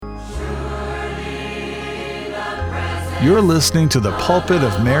You're listening to the pulpit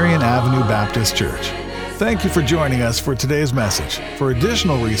of Marion Avenue Baptist Church. Thank you for joining us for today's message. For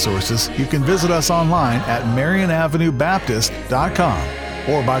additional resources, you can visit us online at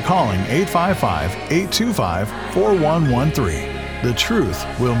marionavenuebaptist.com or by calling 855-825-4113. The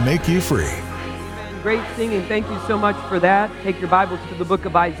truth will make you free. Great singing. Thank you so much for that. Take your Bibles to the book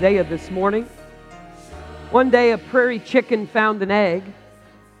of Isaiah this morning. One day a prairie chicken found an egg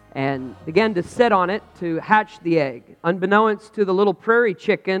and began to sit on it to hatch the egg. Unbeknownst to the little prairie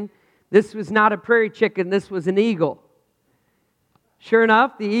chicken, this was not a prairie chicken, this was an eagle. Sure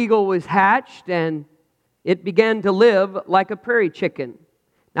enough, the eagle was hatched and it began to live like a prairie chicken.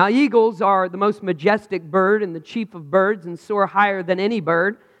 Now, eagles are the most majestic bird and the chief of birds and soar higher than any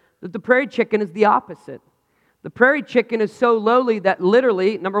bird, but the prairie chicken is the opposite. The prairie chicken is so lowly that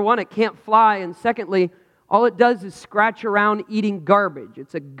literally, number one, it can't fly, and secondly, all it does is scratch around eating garbage.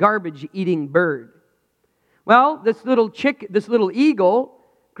 It's a garbage-eating bird. Well, this little eagle,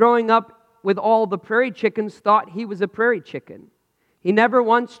 growing up with all the prairie chickens, thought he was a prairie chicken. He never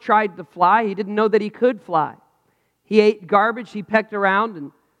once tried to fly. He didn't know that he could fly. He ate garbage, he pecked around,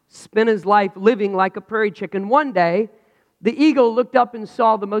 and spent his life living like a prairie chicken. One day, the eagle looked up and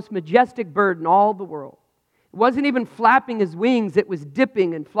saw the most majestic bird in all the world. It wasn't even flapping his wings, it was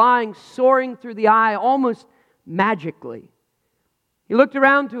dipping and flying, soaring through the eye almost magically. He looked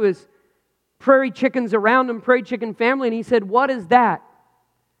around to his prairie chickens around him, prairie chicken family, and he said, "What is that?"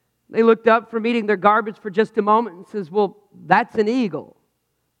 They looked up from eating their garbage for just a moment and says, "Well, that's an eagle.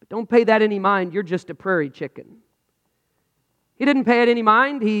 But don't pay that any mind, you're just a prairie chicken." He didn't pay it any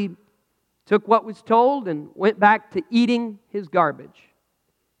mind. He took what was told and went back to eating his garbage.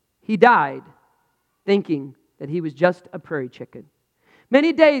 He died thinking that he was just a prairie chicken.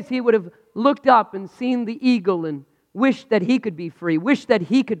 Many days he would have looked up and seen the eagle and wished that he could be free, wished that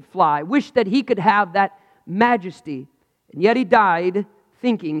he could fly, wished that he could have that majesty. And yet he died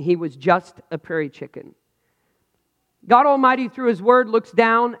thinking he was just a prairie chicken. God Almighty, through His Word, looks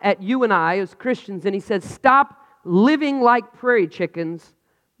down at you and I as Christians and He says, stop living like prairie chickens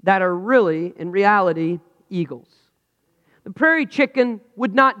that are really, in reality, eagles. The prairie chicken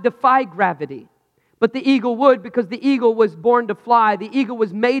would not defy gravity, but the eagle would, because the eagle was born to fly. The eagle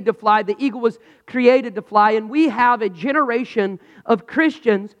was made to fly. The eagle was created to fly. And we have a generation of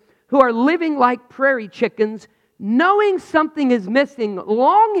Christians who are living like prairie chickens, knowing something is missing,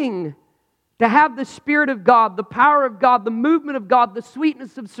 longing to have the Spirit of God, the power of God, the movement of God, the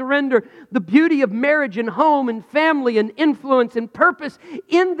sweetness of surrender, the beauty of marriage and home and family and influence and purpose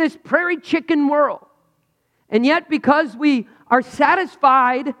in this prairie chicken world. And yet, because we are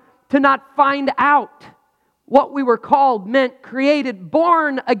satisfied to not find out what we were called, meant, created,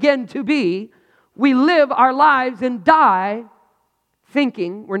 born again to be, we live our lives and die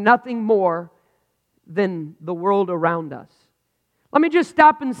thinking we're nothing more than the world around us. Let me just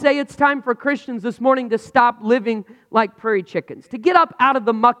stop and say it's time for Christians this morning to stop living like prairie chickens, to get up out of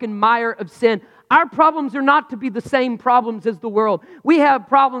the muck and mire of sin. Our problems are not to be the same problems as the world. We have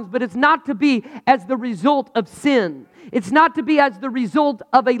problems, but it's not to be as the result of sin. It's not to be as the result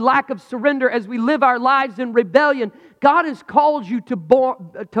of a lack of surrender as we live our lives in rebellion. God has called you to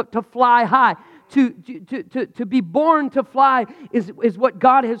fly high. To be born to fly is what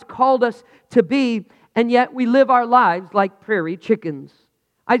God has called us to be. And yet we live our lives like prairie chickens.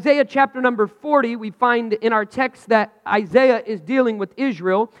 Isaiah chapter number 40, we find in our text that Isaiah is dealing with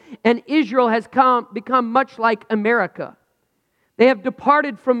Israel, and Israel has become much like America. They have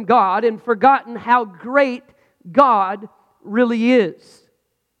departed from God and forgotten how great God really is.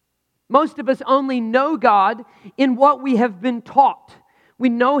 Most of us only know God in what we have been taught. We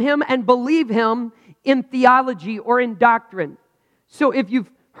know Him and believe Him in theology or in doctrine. So if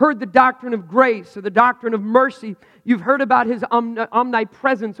you've heard the doctrine of grace or the doctrine of mercy, you've heard about His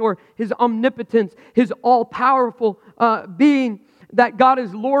omnipresence or His omnipotence, His all-powerful being, that God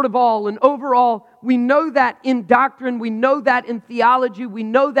is Lord of all and over all. We know that in doctrine, we know that in theology, we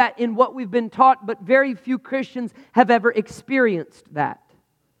know that in what we've been taught, but very few Christians have ever experienced that.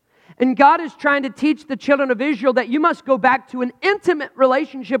 And God is trying to teach the children of Israel that you must go back to an intimate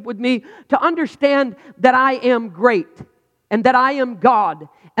relationship with me to understand that I am great, and that I am God,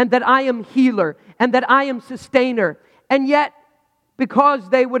 and that I am healer, and that I am sustainer. And yet, because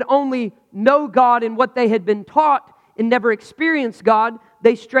they would only know God in what they had been taught and never experienced God,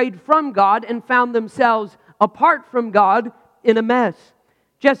 they strayed from God and found themselves apart from God in a mess.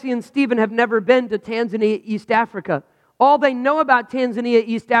 Jesse and Stephen have never been to Tanzania, East Africa. All they know about Tanzania,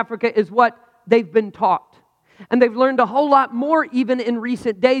 East Africa is what they've been taught. And they've learned a whole lot more even in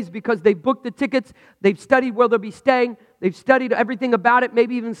recent days because they've booked the tickets, they've studied where they'll be staying, they've studied everything about it,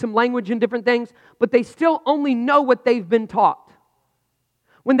 maybe even some language and different things, but they still only know what they've been taught.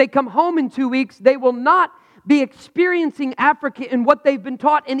 When they come home in 2 weeks, they will not be experiencing Africa in what they've been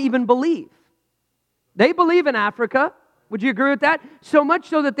taught and even believe. They believe in Africa. Would you agree with that? So much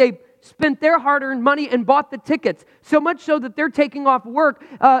so that they spent their hard-earned money and bought the tickets. So much so that they're taking off work,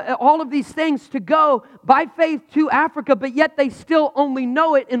 all of these things to go by faith to Africa, but yet they still only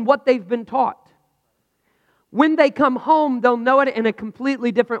know it in what they've been taught. When they come home, they'll know it in a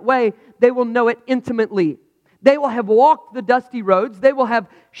completely different way. They will know it intimately. They will have walked the dusty roads. They will have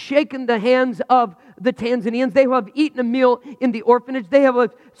shaken the hands of the Tanzanians. They will have eaten a meal in the orphanage. They will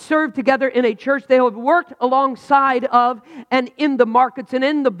have served together in a church. They will have worked alongside of and in the markets and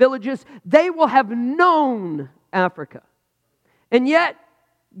in the villages. They will have known Africa. And yet,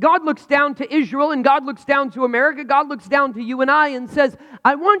 God looks down to Israel and God looks down to America. God looks down to you and I and says,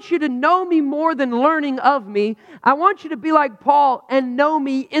 I want you to know me more than learning of me. I want you to be like Paul and know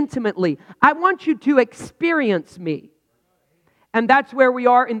me intimately. I want you to experience me. And that's where we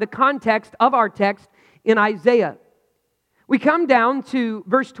are in the context of our text in Isaiah. We come down to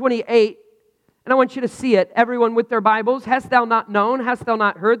verse 28, and I want you to see it. Everyone with their Bibles, hast thou not known, hast thou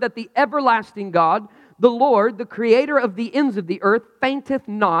not heard, that the everlasting God, the Lord, the creator of the ends of the earth, fainteth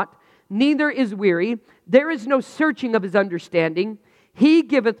not, neither is weary. There is no searching of his understanding. He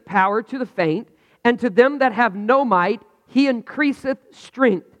giveth power to the faint, and to them that have no might, he increaseth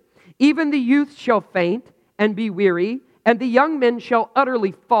strength. Even the youth shall faint and be weary, and the young men shall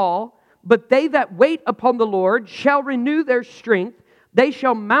utterly fall. But they that wait upon the Lord shall renew their strength. They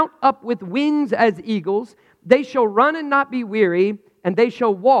shall mount up with wings as eagles. They shall run and not be weary, and they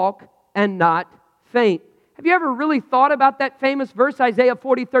shall walk and not faint. Have you ever really thought about that famous verse, Isaiah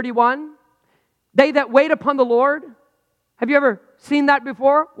 40:31? They that wait upon the Lord. Have you ever seen that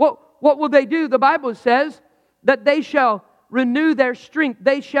before? What will they do? The Bible says that they shall renew their strength.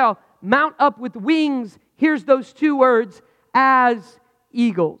 They shall mount up with wings. Here's those two words, as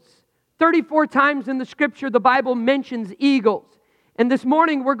eagles. 34 times in the Scripture, the Bible mentions eagles. And this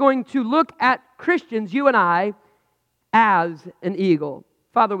morning, we're going to look at Christians, you and I, as an eagle.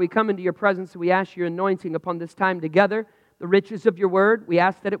 Father, we come into your presence and we ask your anointing upon this time together, the riches of your word. We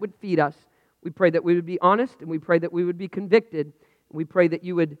ask that it would feed us. We pray that we would be honest and we pray that we would be convicted. And we pray that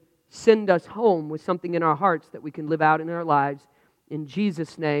you would send us home with something in our hearts that we can live out in our lives. In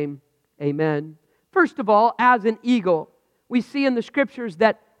Jesus' name, amen. First of all, as an eagle, we see in the Scriptures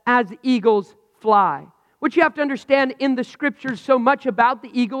that as eagles fly. What you have to understand in the Scriptures so much about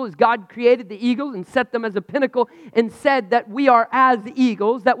the eagle is God created the eagle and set them as a pinnacle and said that we are as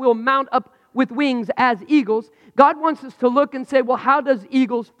eagles, that we'll mount up with wings as eagles. God wants us to look and say, well, how does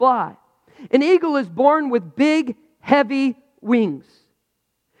eagles fly? An eagle is born with big, heavy wings.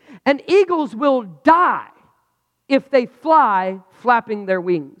 And eagles will die if they fly flapping their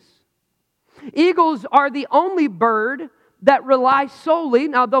wings. Eagles are the only bird that rely solely,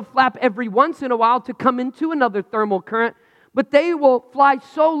 now they'll flap every once in a while to come into another thermal current, but they will fly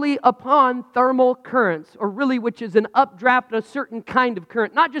solely upon thermal currents, or really which is an updraft, a certain kind of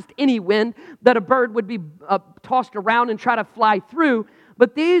current, not just any wind that a bird would be tossed around and try to fly through,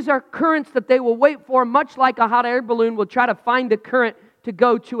 but these are currents that they will wait for, much like a hot air balloon will try to find a current to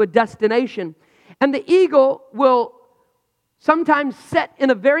go to a destination. And the eagle will sometimes set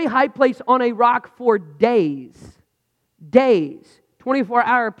in a very high place on a rock for days,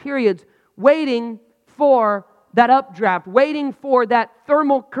 24-hour periods, waiting for that updraft, waiting for that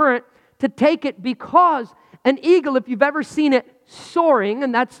thermal current to take it, because an eagle, if you've ever seen it soaring,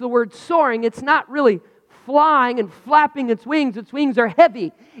 and that's the word soaring, it's not really flying and flapping its wings are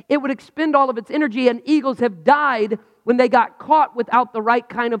heavy. It would expend all of its energy, and eagles have died when they got caught without the right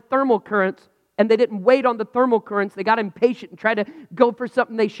kind of thermal currents, and they didn't wait on the thermal currents. They got impatient and tried to go for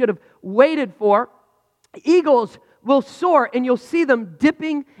something they should have waited for. Eagles will soar, and you'll see them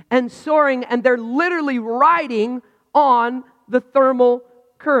dipping and soaring, and they're literally riding on the thermal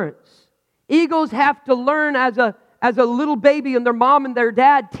currents. Eagles have to learn as a little baby, and their mom and their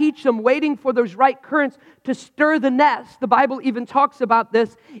dad teach them, waiting for those right currents to stir the nest. The Bible even talks about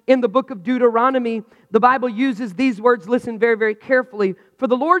this in the book of Deuteronomy. The Bible uses these words, listen very, very carefully. For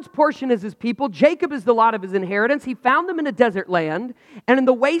the Lord's portion is his people, Jacob is the lot of his inheritance. He found them in a desert land, and in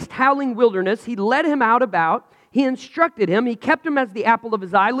the waste howling wilderness, he led him out about. He instructed him. He kept him as the apple of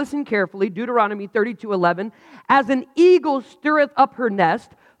his eye. Listen carefully, Deuteronomy 32:11. As an eagle stirreth up her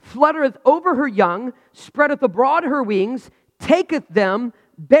nest, fluttereth over her young, spreadeth abroad her wings, taketh them,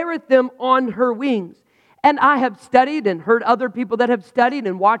 beareth them on her wings. And I have studied and heard other people that have studied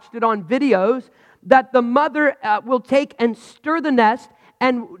and watched it on videos, that the mother will take and stir the nest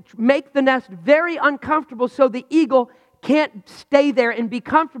and make the nest very uncomfortable so the eagle can't stay there and be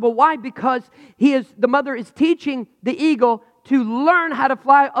comfortable. Why? Because the mother is teaching the eagle to learn how to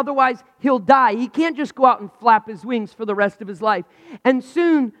fly, otherwise he'll die. He can't just go out and flap his wings for the rest of his life. And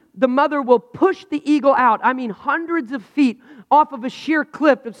soon the mother will push the eagle out, hundreds of feet off of a sheer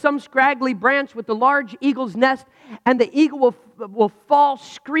cliff of some scraggly branch with the large eagle's nest, and the eagle will fall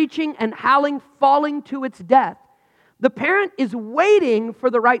screeching and howling, falling to its death. The parent is waiting for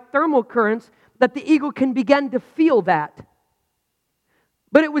the right thermal currents that the eagle can begin to feel that.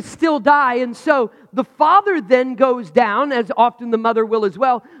 But it would still die, and so the father then goes down, as often the mother will as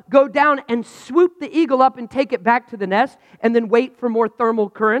well, go down and swoop the eagle up and take it back to the nest, and then wait for more thermal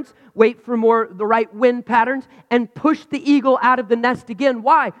currents, wait for the right wind patterns, and push the eagle out of the nest again.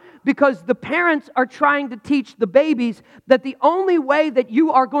 Why? Because the parents are trying to teach the babies that the only way that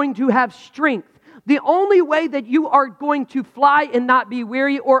you are going to have strength, the only way that you are going to fly and not be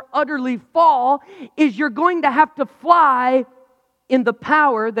weary or utterly fall, is you're going to have to fly in the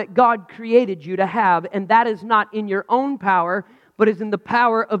power that God created you to have, and that is not in your own power, but is in the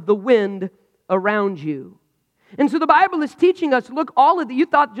power of the wind around you. And so the Bible is teaching us, look, you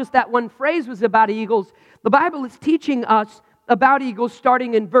thought just that one phrase was about eagles. The Bible is teaching us about eagles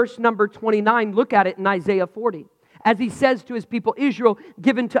starting in verse number 29. Look at it in Isaiah 40. As he says to his people Israel,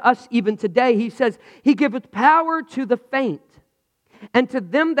 given to us even today, he says, He giveth power to the faint, and to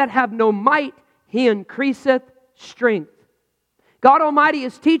them that have no might, He increaseth strength. God Almighty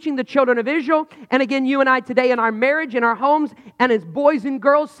is teaching the children of Israel, and again, you and I today in our marriage, in our homes, and as boys and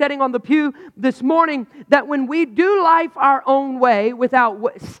girls sitting on the pew this morning, that when we do life our own way, without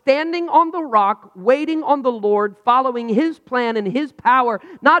standing on the rock, waiting on the Lord, following His plan and His power,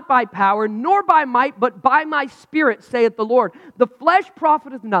 not by power, nor by might, but by my Spirit, saith the Lord, the flesh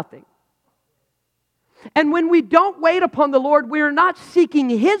profiteth nothing. And when we don't wait upon the Lord, we are not seeking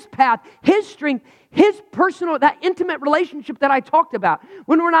His path, His strength, His personal, that intimate relationship that I talked about.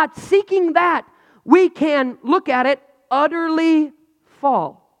 When we're not seeking that, we can, look at it, utterly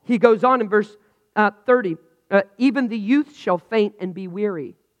fall. He goes on in verse 30, even the youth shall faint and be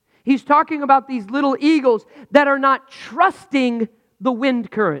weary. He's talking about these little eagles that are not trusting the wind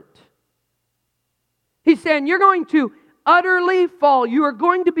current. He's saying, you're going to utterly fall. You are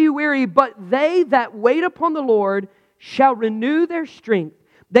going to be weary, but they that wait upon the Lord shall renew their strength.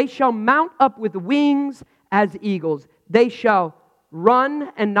 They shall mount up with wings as eagles. They shall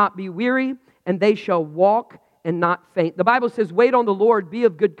run and not be weary, and they shall walk and not faint. The Bible says, wait on the Lord, be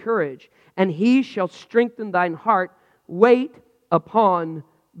of good courage, and He shall strengthen thine heart. Wait upon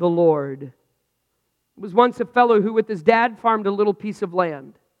the Lord. There was once a fellow who with his dad farmed a little piece of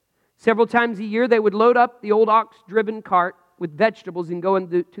land. Several times a year, they would load up the old ox-driven cart with vegetables and go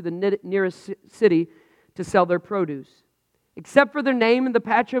to the nearest city to sell their produce. Except for their name and the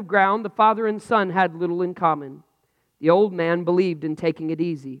patch of ground, the father and son had little in common. The old man believed in taking it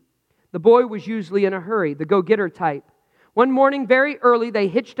easy. The boy was usually in a hurry, the go-getter type. One morning, very early, they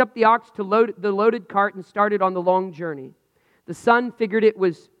hitched up the ox to the loaded cart and started on the long journey. The son figured it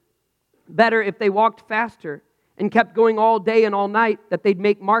was better if they walked faster and kept going all day and all night, that they'd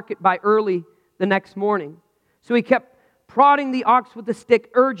make market by early the next morning. So he kept prodding the ox with a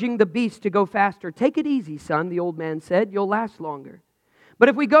stick, urging the beast to go faster. Take it easy, son, the old man said. You'll last longer. But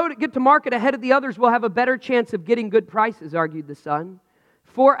if we get to market ahead of the others, we'll have a better chance of getting good prices, argued the son.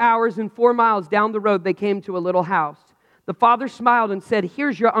 4 hours and 4 miles down the road, they came to a little house. The father smiled and said,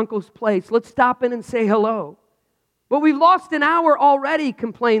 here's your uncle's place. Let's stop in and say hello. But we've lost an hour already,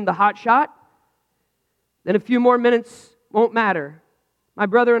 complained the hotshot. Then a few more minutes won't matter. My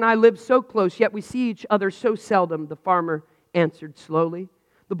brother and I live so close, yet we see each other so seldom, the farmer answered slowly.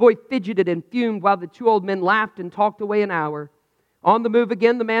 The boy fidgeted and fumed while the two old men laughed and talked away an hour. On the move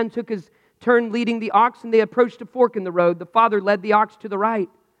again, the man took his turn leading the ox, and they approached a fork in the road. The father led the ox to the right.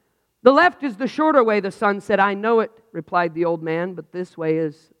 The left is the shorter way, the son said. I know it, replied the old man, but this way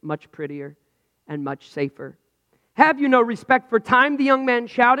is much prettier and much safer. Have you no respect for time? The young man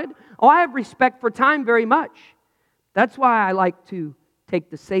shouted. Oh, I have respect for time very much. That's why I like to take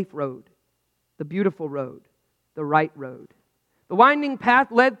the safe road, the beautiful road, the right road. The winding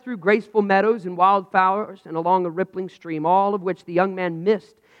path led through graceful meadows and wildflowers and along a rippling stream, all of which the young man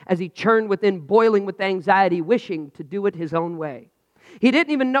missed as he churned within, boiling with anxiety, wishing to do it his own way. He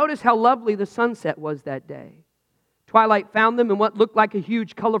didn't even notice how lovely the sunset was that day. Twilight found them in what looked like a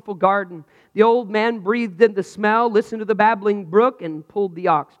huge, colorful garden. The old man breathed in the smell, listened to the babbling brook, and pulled the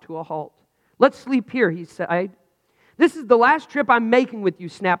ox to a halt. Let's sleep here, he said. This is the last trip I'm making with you,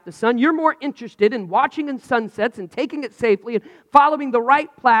 snapped the son. You're more interested in watching in sunsets and taking it safely and following the right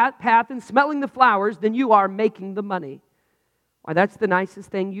path and smelling the flowers than you are making the money. Why, that's the nicest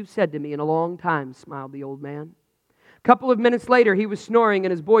thing you've said to me in a long time, smiled the old man. A couple of minutes later, he was snoring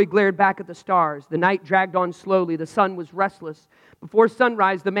and his boy glared back at the stars. The night dragged on slowly. The sun was restless. Before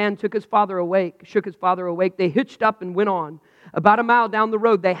sunrise, the man shook his father awake. They hitched up and went on. About a mile down the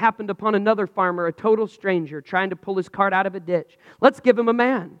road, they happened upon another farmer, a total stranger, trying to pull his cart out of a ditch. Let's give him a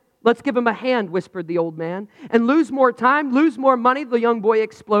man. Let's give him a hand, whispered the old man. And lose more time, lose more money, the young boy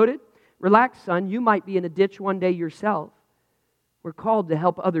exploded. Relax, son, you might be in a ditch one day yourself. We're called to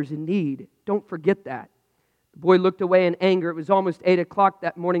help others in need. Don't forget that. The boy looked away in anger. It was almost 8 o'clock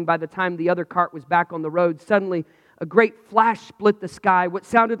that morning by the time the other cart was back on the road. Suddenly, a great flash split the sky. What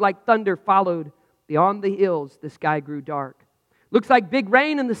sounded like thunder followed. Beyond the hills, the sky grew dark. Looks like big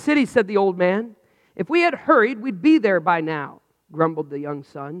rain in the city, said the old man. If we had hurried, we'd be there by now, grumbled the young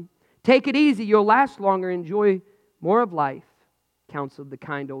son. Take it easy, you'll last longer, enjoy more of life, counseled the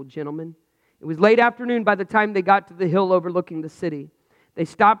kind old gentleman. It was late afternoon by the time they got to the hill overlooking the city. They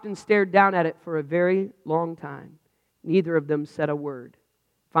stopped and stared down at it for a very long time. Neither of them said a word.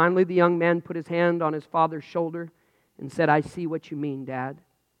 Finally, the young man put his hand on his father's shoulder and said, I see what you mean, Dad.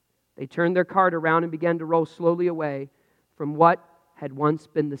 They turned their cart around and began to roll slowly away from what had once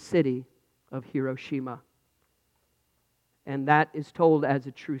been the city of Hiroshima. And that is told as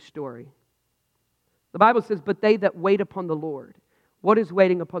a true story. The Bible says, but they that wait upon the Lord. What is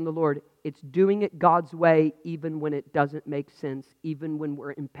waiting upon the Lord? It's doing it God's way even when it doesn't make sense, even when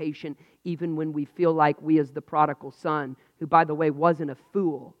we're impatient, even when we feel like we as the prodigal son, who by the way wasn't a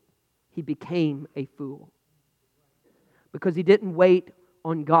fool, he became a fool. Because he didn't wait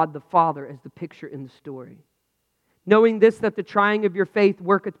on God the Father as the picture in the story. Knowing this, that the trying of your faith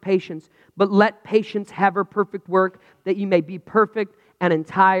worketh patience, but let patience have her perfect work, that ye may be perfect and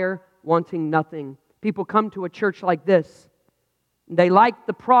entire, wanting nothing. People come to a church like this. They like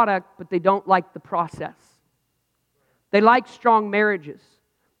the product, but they don't like the process. They like strong marriages.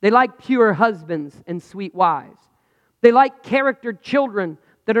 They like pure husbands and sweet wives. They like charactered children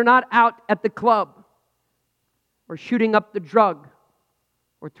that are not out at the club or shooting up the drug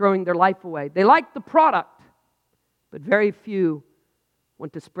or throwing their life away. They like the product. But very few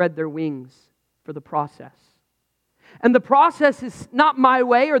want to spread their wings for the process. And the process is not my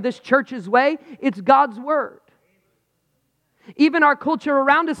way or this church's way, it's God's Word. Even our culture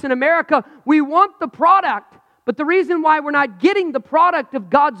around us in America, we want the product, but the reason why we're not getting the product of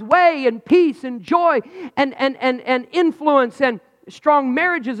God's way and peace and joy and influence and strong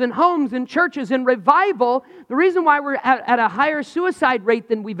marriages and homes and churches and revival, the reason why we're at a higher suicide rate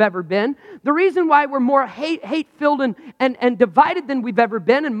than we've ever been, the reason why we're more hate-filled and divided than we've ever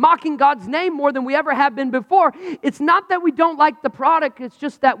been and mocking God's name more than we ever have been before, it's not that we don't like the product, it's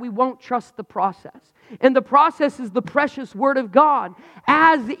just that we won't trust the process. And the process is the precious Word of God.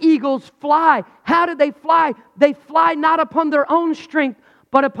 As the eagles fly, how do they fly? They fly not upon their own strength,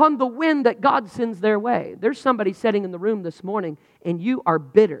 but upon the wind that God sends their way. There's somebody sitting in the room this morning and you are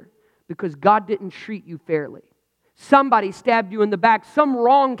bitter because God didn't treat you fairly. Somebody stabbed you in the back. Some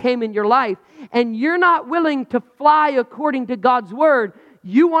wrong came in your life and you're not willing to fly according to God's Word.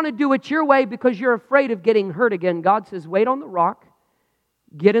 You want to do it your way because you're afraid of getting hurt again. God says, wait on the rock,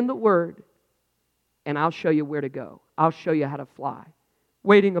 get in the Word, and I'll show you where to go. I'll show you how to fly.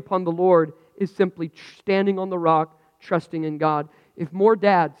 Waiting upon the Lord is simply standing on the rock, trusting in God. If more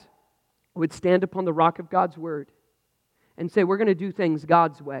dads would stand upon the rock of God's Word and say, we're going to do things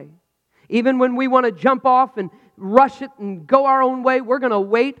God's way. Even when we want to jump off and rush it and go our own way, we're going to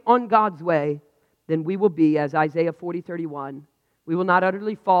wait on God's way. Then we will be, as Isaiah 40:31, we will not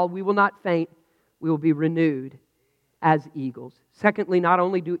utterly fall, we will not faint, we will be renewed as eagles. Secondly, not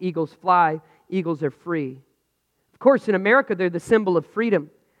only do eagles fly, eagles are free. Of course, in America, they're the symbol of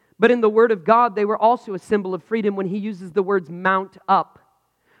freedom. But in the Word of God, they were also a symbol of freedom when He uses the words mount up.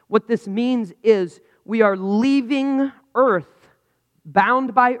 What this means is we are leaving earth,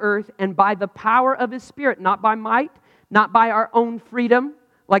 bound by earth and by the power of His Spirit, not by might, not by our own freedom,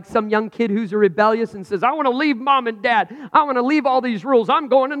 like some young kid who's rebellious and says, I want to leave mom and dad. I want to leave all these rules. I'm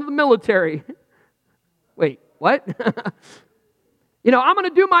going into the military. Wait, what? I'm going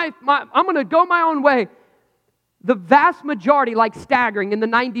to go my own way. The vast majority, like staggering in the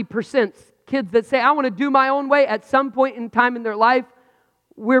 90%, kids that say, I want to do my own way, at some point in time in their life,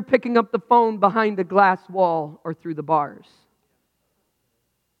 we're picking up the phone behind a glass wall or through the bars.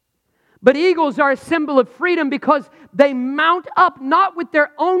 But eagles are a symbol of freedom because they mount up not with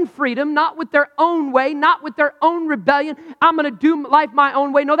their own freedom, not with their own way, not with their own rebellion. I'm going to do life my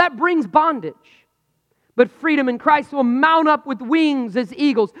own way. No, that brings bondage. but freedom in Christ. We'll mount up with wings as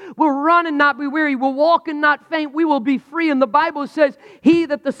eagles. We'll run and not be weary. We'll walk and not faint. We will be free. And the Bible says, he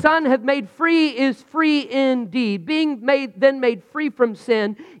that the Son hath made free is free indeed. Being made free from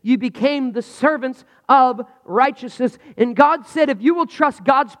sin, you became the servants of righteousness. And God said, if you will trust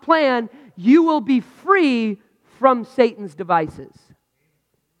God's plan, you will be free from Satan's devices.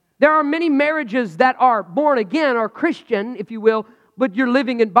 There are many marriages that are born again, or Christian, if you will, but you're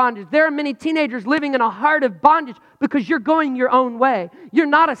living in bondage. There are many teenagers living in a heart of bondage because you're going your own way. You're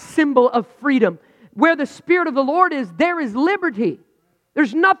not a symbol of freedom. Where the Spirit of the Lord is, there is liberty.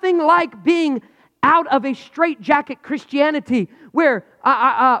 There's nothing like being out of a straitjacket Christianity where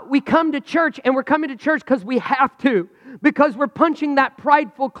we come to church and we're coming to church because we have to, because we're punching that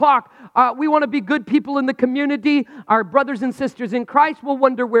prideful clock. We want to be good people in the community. Our brothers and sisters in Christ will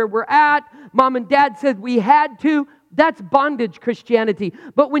wonder where we're at. Mom and Dad said we had to. That's bondage Christianity.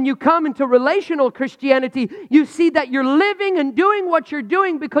 But when you come into relational Christianity, you see that you're living and doing what you're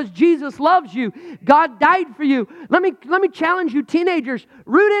doing because Jesus loves you. God died for you. Let me challenge you teenagers.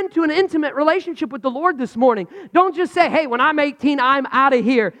 Root into an intimate relationship with the Lord this morning. Don't just say, hey, when I'm 18, I'm out of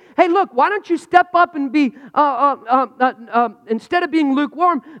here. Hey, look, why don't you step up and be, instead of being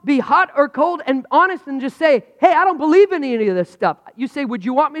lukewarm, be hot or cold and honest and just say, hey, I don't believe in any of this stuff. You say, would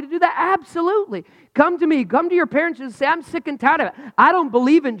you want me to do that? Absolutely. Come to me. Come to your parents and say, I'm sick and tired of it. I don't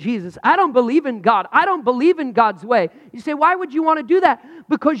believe in Jesus. I don't believe in God. I don't believe in God's way. You say, why would you want to do that?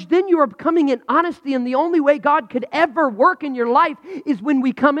 Because then you are coming in honesty, and the only way God could ever work in your life is when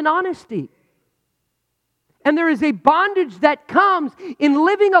we come in honesty. And there is a bondage that comes in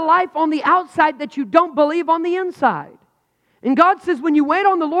living a life on the outside that you don't believe on the inside. And God says when you wait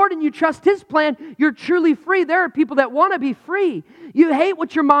on the Lord and you trust His plan, you're truly free. There are people that want to be free. You hate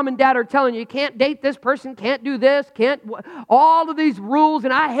what your mom and dad are telling you. You can't date this person, can't do this, can't, all of these rules,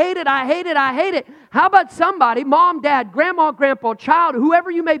 and I hate it, I hate it, I hate it. How about somebody, mom, dad, grandma, grandpa, child, whoever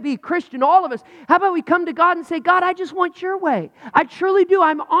you may be, Christian, all of us, how about we come to God and say, God, I just want your way. I truly do.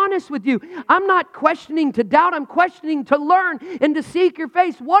 I'm honest with you. I'm not questioning to doubt. I'm questioning to learn and to seek your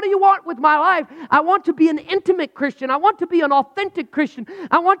face. What do you want with my life? I want to be an intimate Christian. I want to be an authentic Christian.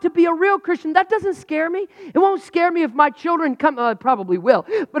 I want to be a real Christian. That doesn't scare me. It won't scare me if my children come, probably will,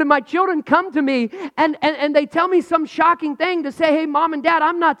 but if my children come to me and they tell me some shocking thing to say, hey, mom and dad,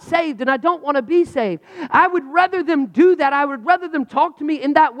 I'm not saved and I don't want to be saved. I would rather them do that. I would rather them talk to me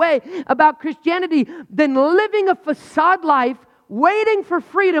in that way about Christianity than living a facade life, waiting for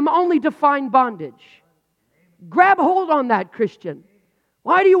freedom only to find bondage. Grab hold on that, Christian.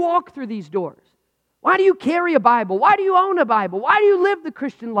 Why do you walk through these doors? Why do you carry a Bible? Why do you own a Bible? Why do you live the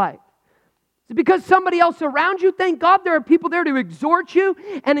Christian life? Is it because somebody else around you? Thank God there are people there to exhort you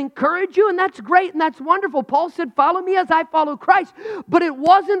and encourage you, and that's great and that's wonderful. Paul said, follow me as I follow Christ. But it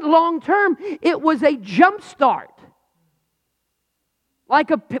wasn't long term. It was a jump start.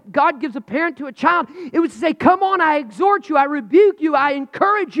 Like God gives a parent to a child. It was to say, come on, I exhort you, I rebuke you, I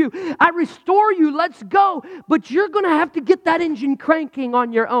encourage you, I restore you, let's go. But you're going to have to get that engine cranking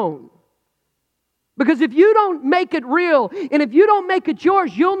on your own. Because if you don't make it real, and if you don't make it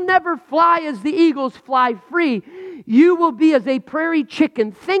yours, you'll never fly as the eagles fly free. You will be as a prairie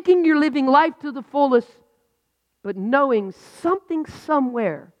chicken, thinking you're living life to the fullest, but knowing something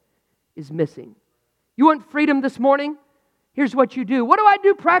somewhere is missing. You want freedom this morning? Here's what you do. What do I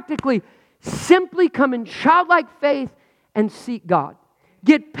do practically? Simply come in childlike faith and seek God.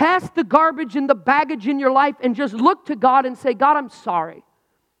 Get past the garbage and the baggage in your life and just look to God and say, God, I'm sorry.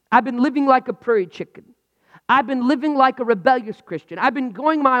 I've been living like a prairie chicken. I've been living like a rebellious Christian. I've been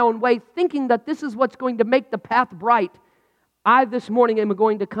going my own way, thinking that this is what's going to make the path bright. I, this morning, am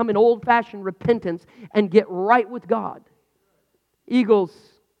going to come in old-fashioned repentance and get right with God. Eagles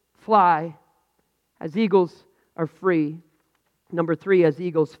fly as eagles are free. Number 3, as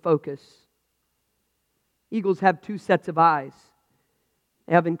eagles focus. Eagles have 2 sets of eyes.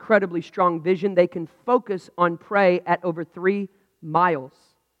 They have incredibly strong vision. They can focus on prey at over 3 miles.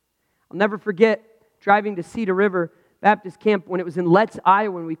 I'll never forget driving to Cedar River Baptist Camp when it was in Letts,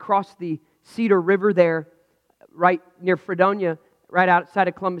 Iowa, when we crossed the Cedar River there, right near Fredonia, right outside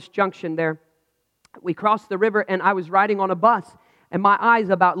of Columbus Junction there. We crossed the river, and I was riding on a bus, and my eyes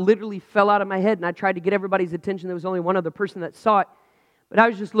about literally fell out of my head, and I tried to get everybody's attention. There was only one other person that saw it. But I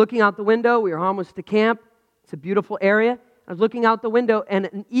was just looking out the window. We were almost to camp. It's a beautiful area. I was looking out the window, and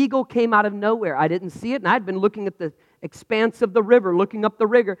an eagle came out of nowhere. I didn't see it, and I'd been looking at the expanse of the river, looking up the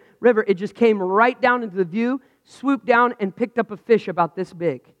river. It just came right down into the view, swooped down, and picked up a fish about this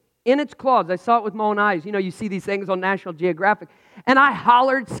big. In its claws. I saw it with my own eyes. You know, you see these things on National Geographic. And I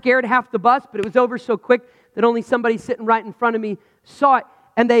hollered, scared half the bus, but it was over so quick that only somebody sitting right in front of me saw it.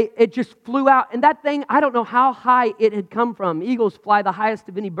 and it just flew out. And that thing, I don't know how high it had come from. Eagles fly the highest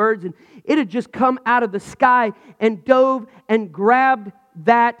of any birds, and it had just come out of the sky and dove and grabbed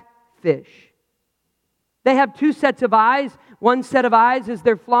that fish. They have two sets of eyes. One set of eyes as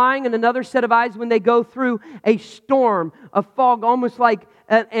they're flying, and another set of eyes when they go through a storm, a fog, almost like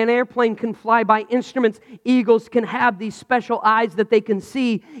an airplane can fly by instruments. Eagles can have these special eyes that they can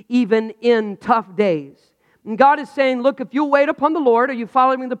see even in tough days. And God is saying, look, if you'll wait upon the Lord, are you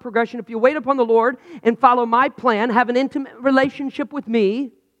following the progression? If you wait upon the Lord and follow my plan, have an intimate relationship with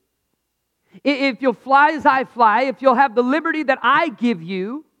me, if you'll fly as I fly, if you'll have the liberty that I give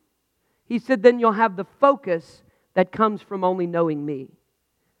you, He said, then you'll have the focus that comes from only knowing me.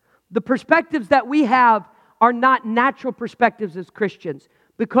 The perspectives that we have are not natural perspectives as Christians,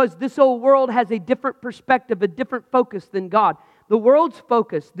 because this old world has a different perspective, a different focus than God. The world's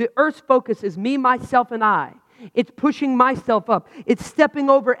focus, the earth's focus is me, myself, and I. It's pushing myself up. It's stepping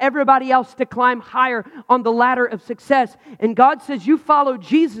over everybody else to climb higher on the ladder of success. And God says you follow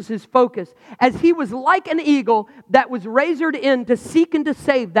Jesus' focus, as He was like an eagle that was razored in to seek and to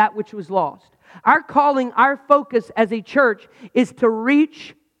save that which was lost. Our calling, our focus as a church is to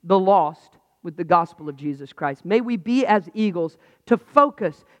reach the lost with the gospel of Jesus Christ. May we be as eagles to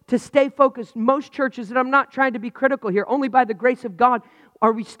focus, to stay focused. Most churches, and I'm not trying to be critical here, only by the grace of God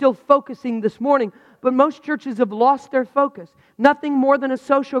are we still focusing this morning. But most churches have lost their focus. Nothing more than a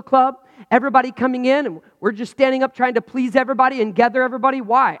social club. Everybody coming in and we're just standing up trying to please everybody and gather everybody.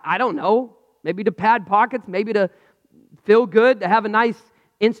 Why? I don't know. Maybe to pad pockets, maybe to feel good, to have a nice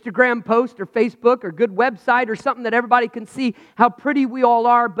Instagram post or Facebook or good website or something that everybody can see how pretty we all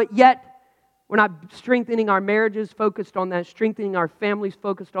are, but yet we're not strengthening our marriages focused on that, strengthening our families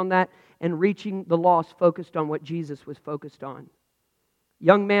focused on that, and reaching the lost focused on what Jesus was focused on. A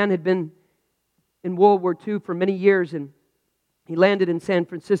young man had been in World War II for many years, and he landed in San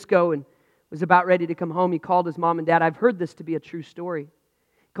Francisco and was about ready to come home. He called his mom and dad. I've heard this to be a true story.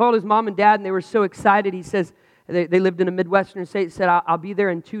 He called his mom and dad, and they were so excited. He says, they lived in a Midwestern state. He said, I'll be there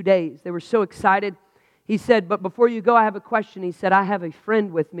in 2 days. They were so excited. He said, but before you go, I have a question. He said, I have a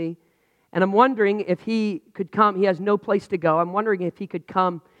friend with me, and I'm wondering if he could come. He has no place to go. I'm wondering if he could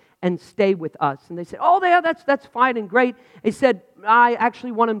come and stay with us. And they said, oh, yeah, that's fine and great. He said, I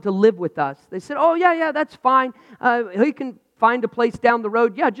actually want him to live with us. They said, oh, yeah, that's fine. He can find a place down the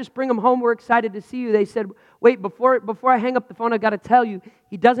road. Yeah, just bring him home. We're excited to see you. They said, wait, before I hang up the phone, I got to tell you,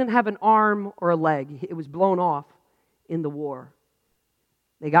 he doesn't have an arm or a leg. It was blown off in the war.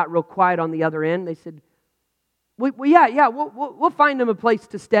 They got real quiet on the other end. They said, we'll find him a place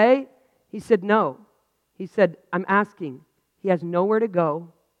to stay. He said, no. He said, I'm asking. He has nowhere to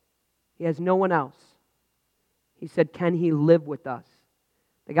go. He has no one else. He said, can he live with us?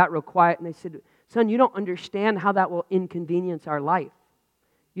 They got real quiet and they said, son, you don't understand how that will inconvenience our life.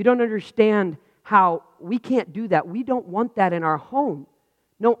 You don't understand how we can't do that. We don't want that in our home.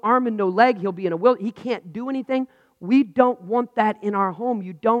 No arm and no leg. He'll be in a wheelchair. He can't do anything. We don't want that in our home.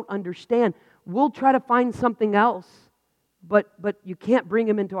 You don't understand. We'll try to find something else, but you can't bring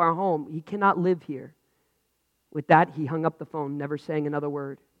him into our home. He cannot live here. With that, he hung up the phone, never saying another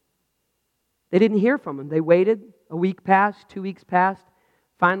word. They didn't hear from him. They waited. A week passed, 2 weeks passed.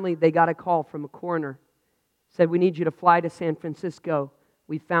 Finally, they got a call from a coroner. Said, we need you to fly to San Francisco.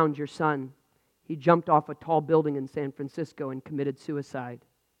 We found your son. He jumped off a tall building in San Francisco and committed suicide.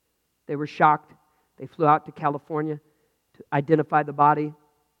 They were shocked. They flew out to California to identify the body,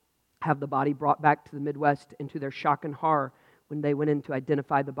 have the body brought back to the Midwest, and to their shock and horror, when they went in to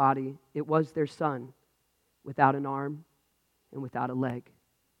identify the body, it was their son without an arm and without a leg.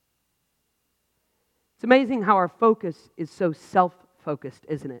 It's amazing how our focus is so self-focused,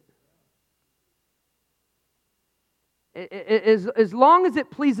 isn't it? As long as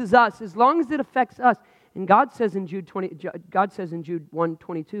it pleases us, as long as it affects us, and God says in Jude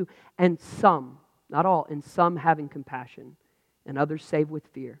 1:22, and some, not all, and some having compassion, and others save with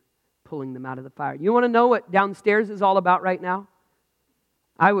fear, pulling them out of the fire. You want to know what downstairs is all about right now?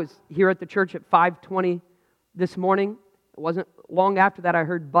 I was here at the church at 5:20 this morning. It wasn't long after that I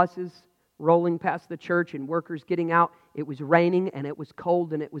heard buses rolling past the church and workers getting out. It was raining and it was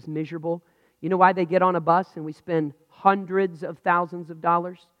cold and it was miserable. You know why they get on a bus and we spend hundreds of thousands of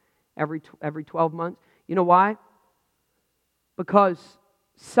dollars every 12 months? You know why? Because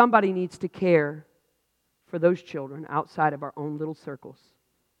somebody needs to care for those children outside of our own little circles.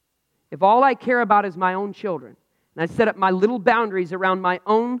 If all I care about is my own children, and I set up my little boundaries around my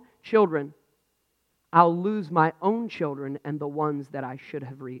own children, I'll lose my own children and the ones that I should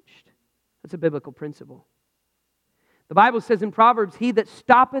have reached. That's a biblical principle. The Bible says in Proverbs, he that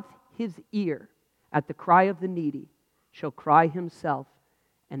stoppeth his ear at the cry of the needy shall cry himself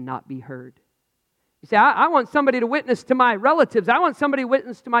and not be heard. You say, I want somebody to witness to my relatives. I want somebody to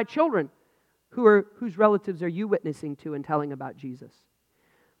witness to my children. Whose relatives are you witnessing to and telling about Jesus?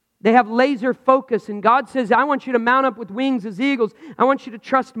 They have laser focus, and God says, I want you to mount up with wings as eagles. I want you to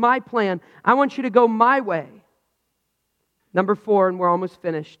trust my plan. I want you to go my way. Number 4, and we're almost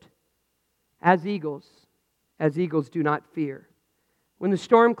finished. As eagles do not fear. When the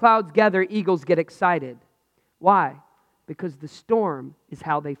storm clouds gather, eagles get excited. Why? Because the storm is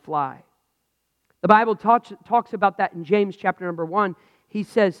how they fly. The Bible talks about that in James chapter number 1. He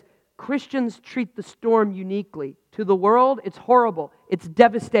says, Christians treat the storm uniquely. To the world, it's horrible. It's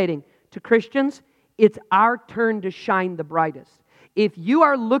devastating. To Christians, it's our turn to shine the brightest. If you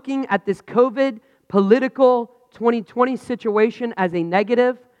are looking at this COVID political 2020 situation as a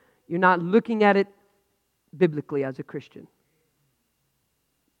negative, you're not looking at it biblically as a Christian.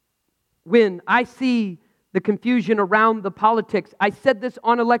 When I see the confusion around the politics, I said this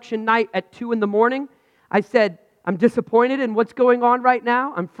on election night at 2 a.m. I said, I'm disappointed in what's going on right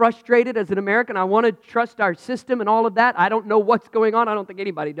now. I'm frustrated as an American. I want to trust our system and all of that. I don't know what's going on. I don't think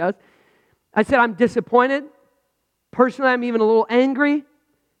anybody does. I said, I'm disappointed. Personally, I'm even a little angry.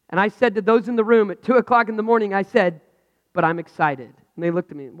 And I said to those in the room at 2 o'clock in the morning, I said, but I'm excited. And they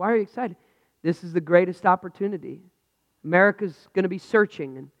looked at me, why are you excited? This is the greatest opportunity. America's going to be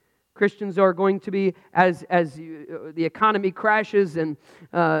searching, and Christians are going to be, as the economy crashes and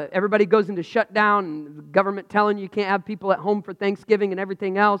everybody goes into shutdown, and the government telling you can't have people at home for Thanksgiving and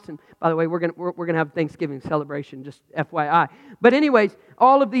everything else. And by the way, we're going to have Thanksgiving celebration, just FYI. But anyways,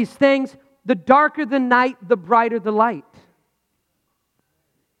 all of these things, the darker the night, the brighter the light.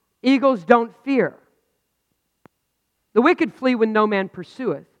 Eagles don't fear. The wicked flee when no man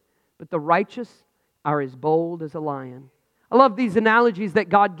pursueth, but the righteous are as bold as a lion. I love these analogies that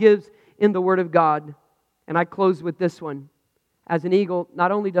God gives in the Word of God. And I close with this one. As an eagle,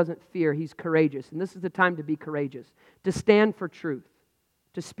 not only doesn't fear, he's courageous. And this is the time to be courageous. To stand for truth.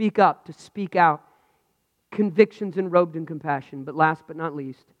 To speak up. To speak out. Convictions enrobed in compassion. But last but not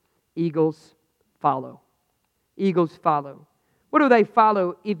least, eagles follow. Eagles follow. What do they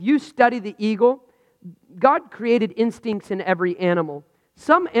follow? If you study the eagle, God created instincts in every animal.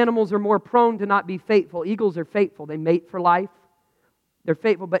 Some animals are more prone to not be faithful. Eagles are faithful. They mate for life. They're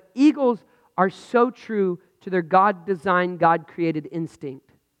faithful. But eagles are so true to their God-designed, God-created instinct.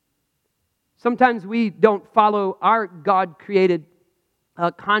 Sometimes we don't follow our God-created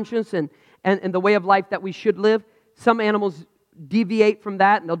conscience and the way of life that we should live. Some animals deviate from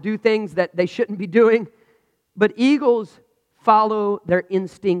that and they'll do things that they shouldn't be doing. But eagles follow their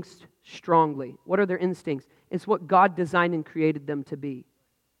instincts strongly. What are their instincts? It's what God designed and created them to be.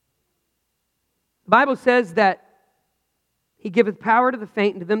 The Bible says that He giveth power to the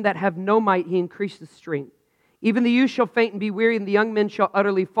faint, and to them that have no might He increaseth strength. Even the youth shall faint and be weary, and the young men shall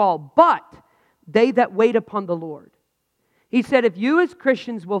utterly fall. But they that wait upon the Lord. He said, if you as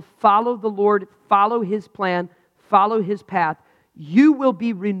Christians will follow the Lord, follow His plan, follow His path, you will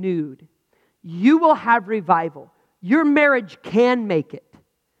be renewed. You will have revival. Your marriage can make it.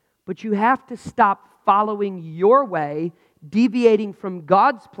 But you have to stop following your way, deviating from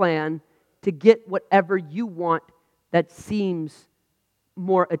God's plan to get whatever you want that seems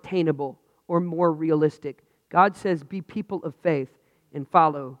more attainable or more realistic. God says, be people of faith and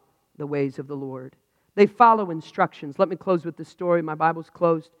follow the ways of the Lord. They follow instructions. Let me close with this story. My Bible's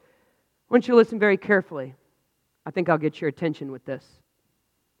closed. I want you to listen very carefully. I think I'll get your attention with this.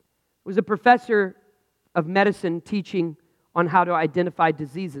 It was a professor of medicine teaching on how to identify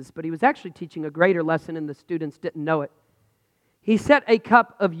diseases, but he was actually teaching a greater lesson and the students didn't know it. He set a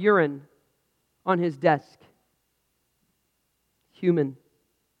cup of urine on his desk. Human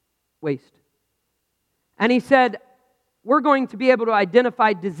waste. And he said, we're going to be able to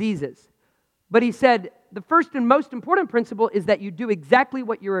identify diseases. But he said, the first and most important principle is that you do exactly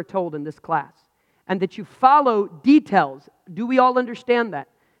what you are told in this class and that you follow details. Do we all understand that?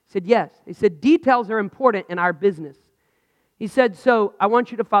 He said, yes. He said, details are important in our business. He said, so I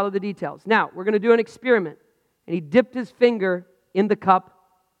want you to follow the details. Now, we're going to do an experiment. And he dipped his finger in the cup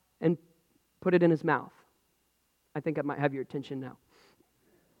and put it in his mouth. I think I might have your attention now.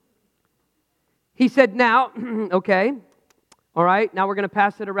 He said, now, okay, all right, now we're going to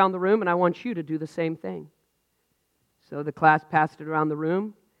pass it around the room, and I want you to do the same thing. So the class passed it around the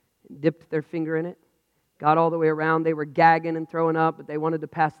room, dipped their finger in it, got all the way around. They were gagging and throwing up, but they wanted to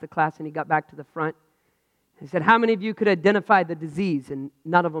pass the class, and he got back to the front. He said, how many of you could identify the disease? And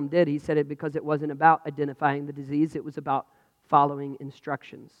none of them did. He said it because it wasn't about identifying the disease. It was about following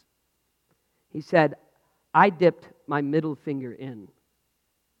instructions. He said, I dipped my middle finger in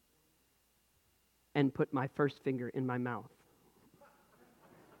and put my first finger in my mouth.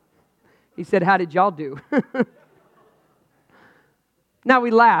 He said, how did y'all do? Now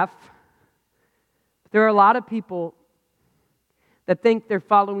we laugh. There are a lot of people that think they're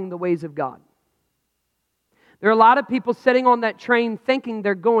following the ways of God. There are a lot of people sitting on that train thinking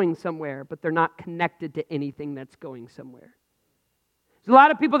they're going somewhere, but they're not connected to anything that's going somewhere. There's a lot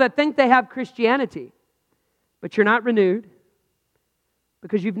of people that think they have Christianity, but you're not renewed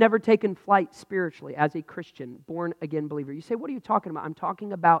because you've never taken flight spiritually as a Christian, born-again believer. You say, what are you talking about? I'm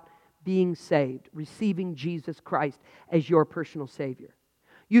talking about being saved, receiving Jesus Christ as your personal Savior.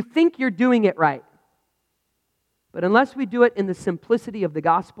 You think you're doing it right, but unless we do it in the simplicity of the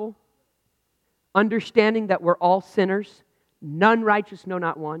gospel, understanding that we're all sinners, none righteous, no,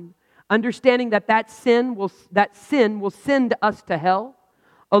 not one, understanding that sin will send us to hell,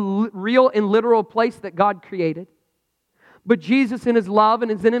 a real and literal place that God created. But Jesus in His love and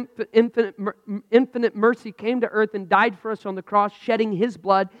His infinite mercy came to earth and died for us on the cross, shedding His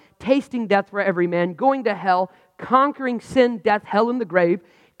blood, tasting death for every man, going to hell, conquering sin, death, hell, and the grave,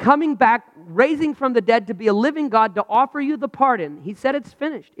 coming back, raising from the dead to be a living God to offer you the pardon. He said it's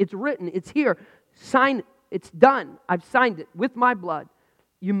finished, it's written, it's here, sign it, it's done, I've signed it with my blood.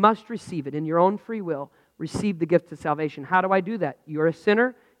 You must receive it in your own free will. Receive the gift of salvation. How do I do that? You're a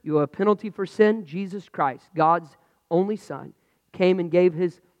sinner, you have a penalty for sin. Jesus Christ, God's only Son, came and gave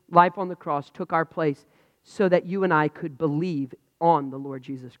His life on the cross, took our place so that you and I could believe on the Lord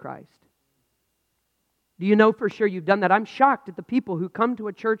Jesus Christ. Do you know for sure you've done that? I'm shocked at the people who come to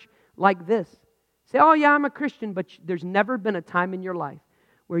a church like this. Say, oh yeah, I'm a Christian, but there's never been a time in your life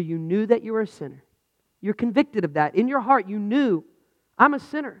where you knew that you were a sinner. You're convicted of that. In your heart, you knew, I'm a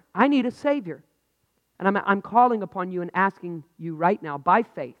sinner. I need a Savior. And I'm calling upon you and asking you right now, by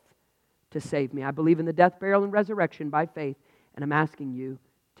faith, to save me. I believe in the death, burial, and resurrection by faith, and I'm asking you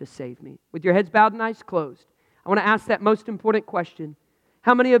to save me. With your heads bowed and eyes closed, I want to ask that most important question.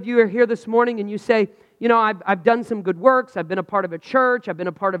 How many of you are here this morning and you say, you know, I've done some good works, I've been a part of a church, I've been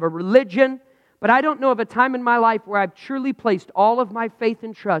a part of a religion, but I don't know of a time in my life where I've truly placed all of my faith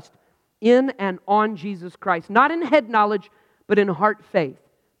and trust in and on Jesus Christ. Not in head knowledge, but in heart faith.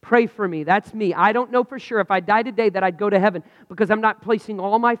 Pray for me. That's me. I don't know for sure if I die today that I'd go to heaven because I'm not placing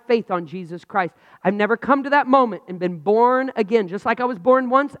all my faith on Jesus Christ. I've never come to that moment and been born again. Just like I was born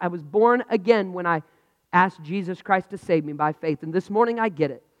once, I was born again when I asked Jesus Christ to save me by faith. And this morning I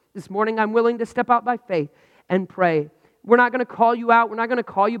get it. This morning I'm willing to step out by faith and pray. We're not going to call you out. We're not going to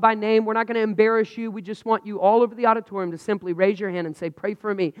call you by name. We're not going to embarrass you. We just want you all over the auditorium to simply raise your hand and say, pray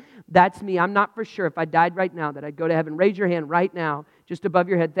for me. That's me. I'm not for sure if I died right now that I'd go to heaven. Raise your hand right now, just above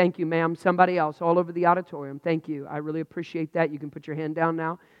your head. Thank you, ma'am. Somebody else all over the auditorium. Thank you. I really appreciate that. You can put your hand down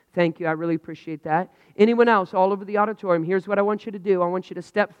now. Thank you. I really appreciate that. Anyone else all over the auditorium, here's what I want you to do. I want you to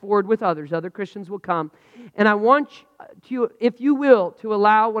step forward with others. Other Christians will come. And I want you, if you will, to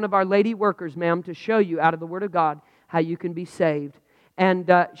allow one of our lady workers, ma'am, to show you out of the Word of God how you can be saved. And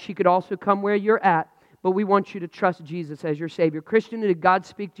she could also come where you're at, but we want you to trust Jesus as your Savior. Christian, did God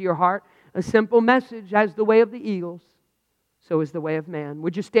speak to your heart? A simple message, as the way of the eagles, so is the way of man.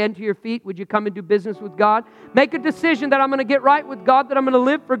 Would you stand to your feet? Would you come and do business with God? Make a decision that I'm going to get right with God, that I'm going to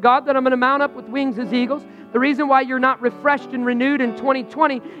live for God, that I'm going to mount up with wings as eagles. The reason why you're not refreshed and renewed in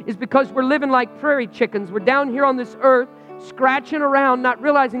 2020 is because we're living like prairie chickens. We're down here on this earth, scratching around, not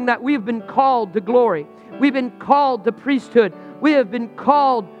realizing that we've been called to glory. We've been called to priesthood. We have been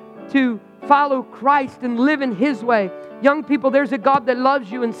called to follow Christ and live in His way. Young people, there's a God that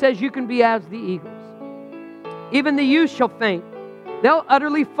loves you and says you can be as the eagles. Even the youth shall faint. They'll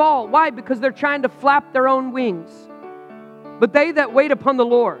utterly fall. Why? Because they're trying to flap their own wings. But they that wait upon the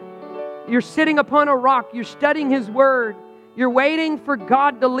Lord, you're sitting upon a rock, you're studying His Word, you're waiting for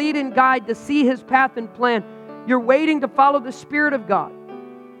God to lead and guide, to see His path and plan. You're waiting to follow the Spirit of God,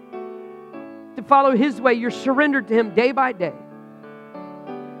 to follow His way. You're surrendered to Him day by day.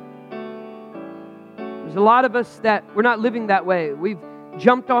 There's a lot of us that we're not living that way. We've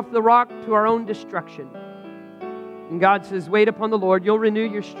jumped off the rock to our own destruction. And God says, wait upon the Lord. You'll renew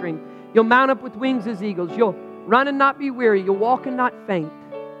your strength. You'll mount up with wings as eagles. You'll run and not be weary. You'll walk and not faint.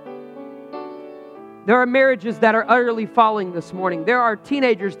 There are marriages that are utterly falling this morning. There are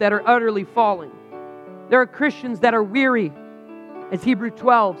teenagers that are utterly falling. There are Christians that are weary. As Hebrews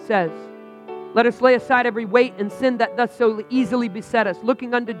 12 says, let us lay aside every weight and sin that doth so easily beset us,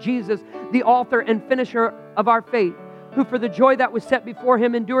 looking unto Jesus, the author and finisher of our faith, who for the joy that was set before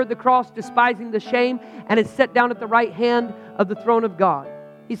Him endured the cross, despising the shame, and is set down at the right hand of the throne of God.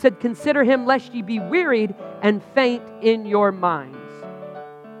 He said, consider Him lest ye be wearied and faint in your minds.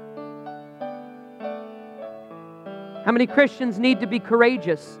 How many Christians need to be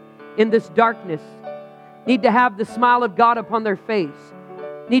courageous in this darkness? Need to have the smile of God upon their face.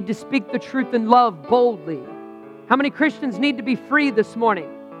 need to speak the truth in love boldly? How many Christians need to be free this morning?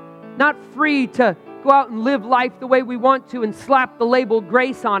 Not free to go out and live life the way we want to and slap the label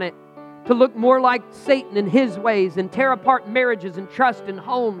grace on it to look more like Satan and his ways and tear apart marriages and trust and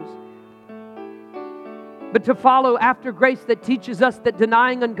homes. But to follow after grace that teaches us that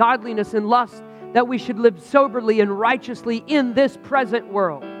denying ungodliness and lust, that we should live soberly and righteously in this present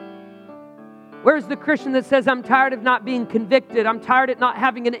world. Where's the Christian that says, I'm tired of not being convicted, I'm tired of not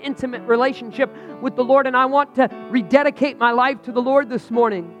having an intimate relationship with the Lord, and I want to rededicate my life to the Lord this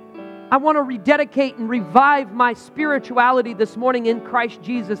morning. I want to rededicate and revive my spirituality this morning in Christ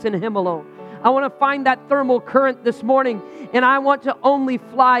Jesus and Him alone. I want to find that thermal current this morning, and I want to only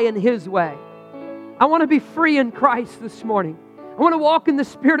fly in His way. I want to be free in Christ this morning. I want to walk in the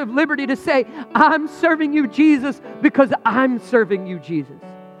spirit of liberty to say, I'm serving you, Jesus, because I'm serving you, Jesus.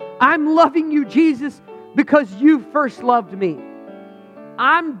 I'm loving you, Jesus, because you first loved me.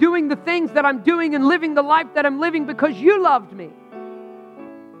 I'm doing the things that I'm doing and living the life that I'm living because you loved me.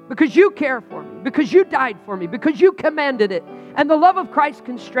 Because you care for me. Because you died for me. Because you commanded it. And the love of Christ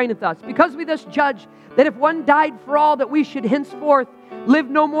constraineth us. Because we thus judge that if one died for all, that we should henceforth live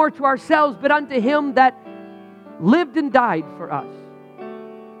no more to ourselves, but unto Him that lived and died for us.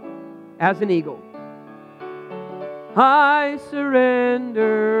 As an eagle, I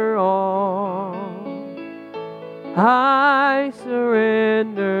surrender all. I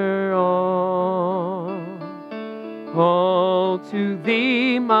surrender all. All to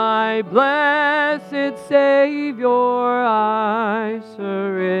Thee, my blessed Savior, I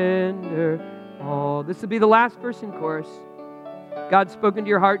surrender all. This will be the last verse in chorus. God's spoken to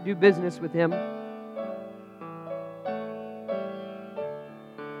your heart, do business with Him.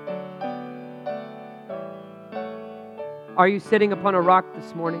 Are you sitting upon a rock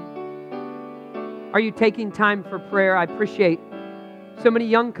this morning? Are you taking time for prayer? I appreciate so many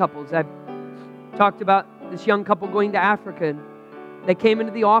young couples. I've talked about this young couple going to Africa, and they came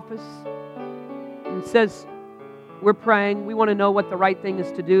into the office and says, we're praying. We want to know what the right thing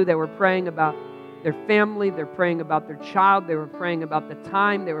is to do. They were praying about their family. They're praying about their child. They were praying about the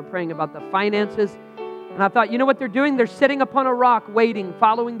time. They were praying about the finances. And I thought, you know what they're doing? They're sitting upon a rock, waiting,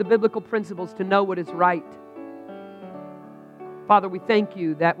 following the biblical principles to know what is right. Father, we thank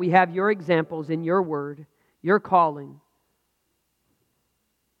you that we have your examples in your word, your calling.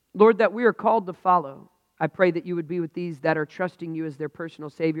 Lord, that we are called to follow. I pray that you would be with these that are trusting you as their personal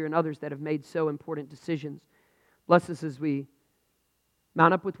Savior and others that have made so important decisions. Bless us as we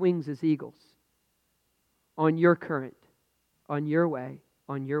mount up with wings as eagles on your current, on your way,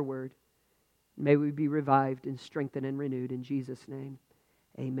 on your word. May we be revived and strengthened and renewed in Jesus' name.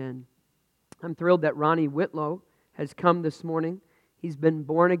 Amen. I'm thrilled that Ronnie Whitlow has come this morning. He's been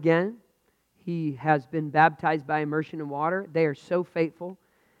born again. He has been baptized by immersion in water. They are so faithful.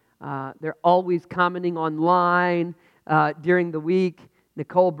 They're always commenting online during the week.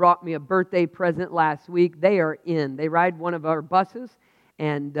 Nicole brought me a birthday present last week. They are in. They ride one of our buses.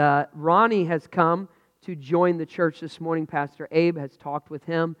 And Ronnie has come to join the church this morning. Pastor Abe has talked with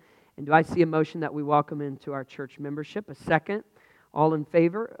him. And do I see a motion that we welcome into our church membership? A second. All in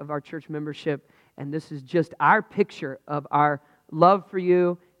favor of our church membership. And this is just our picture of our love for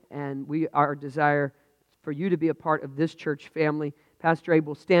you and our desire for you to be a part of this church family. Pastor Abe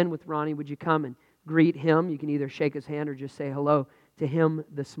will stand with Ronnie. Would you come and greet him? You can either shake his hand or just say hello to him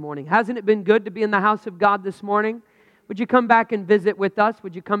this morning. Hasn't it been good to be in the house of God this morning? Would you come back and visit with us?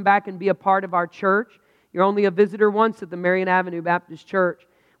 Would you come back and be a part of our church? You're only a visitor once at the Marion Avenue Baptist Church.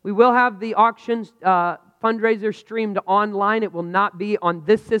 We will have the auctions fundraiser streamed online. It will not be on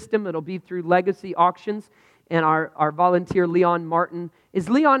this system. It'll be through Legacy Auctions and our volunteer Leon Martin. Is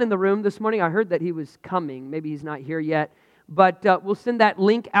Leon in the room this morning? I heard that he was coming. Maybe he's not here yet. But we'll send that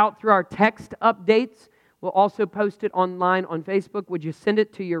link out through our text updates. We'll also post it online on Facebook. Would you send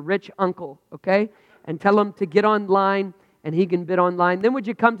it to your rich uncle, okay? And tell him to get online and he can bid online. Then would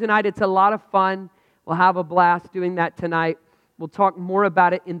you come tonight? It's a lot of fun. We'll have a blast doing that tonight. We'll talk more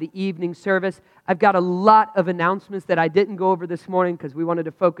about it in the evening service. I've got a lot of announcements that I didn't go over this morning because we wanted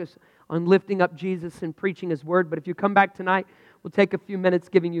to focus on lifting up Jesus and preaching His Word. But if you come back tonight, we'll take a few minutes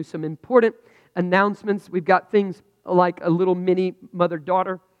giving you some important announcements. We've got things like a little mini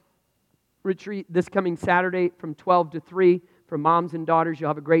mother-daughter retreat this coming Saturday from 12 to 3 for moms and daughters. You'll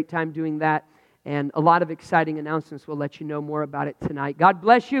have a great time doing that. And a lot of exciting announcements. We'll let you know more about it tonight. God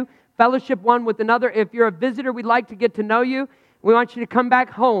bless you. Fellowship one with another. If you're a visitor, we'd like to get to know you. We want you to come back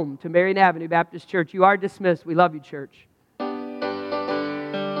home to Marion Avenue Baptist Church. You are dismissed. We love you, church.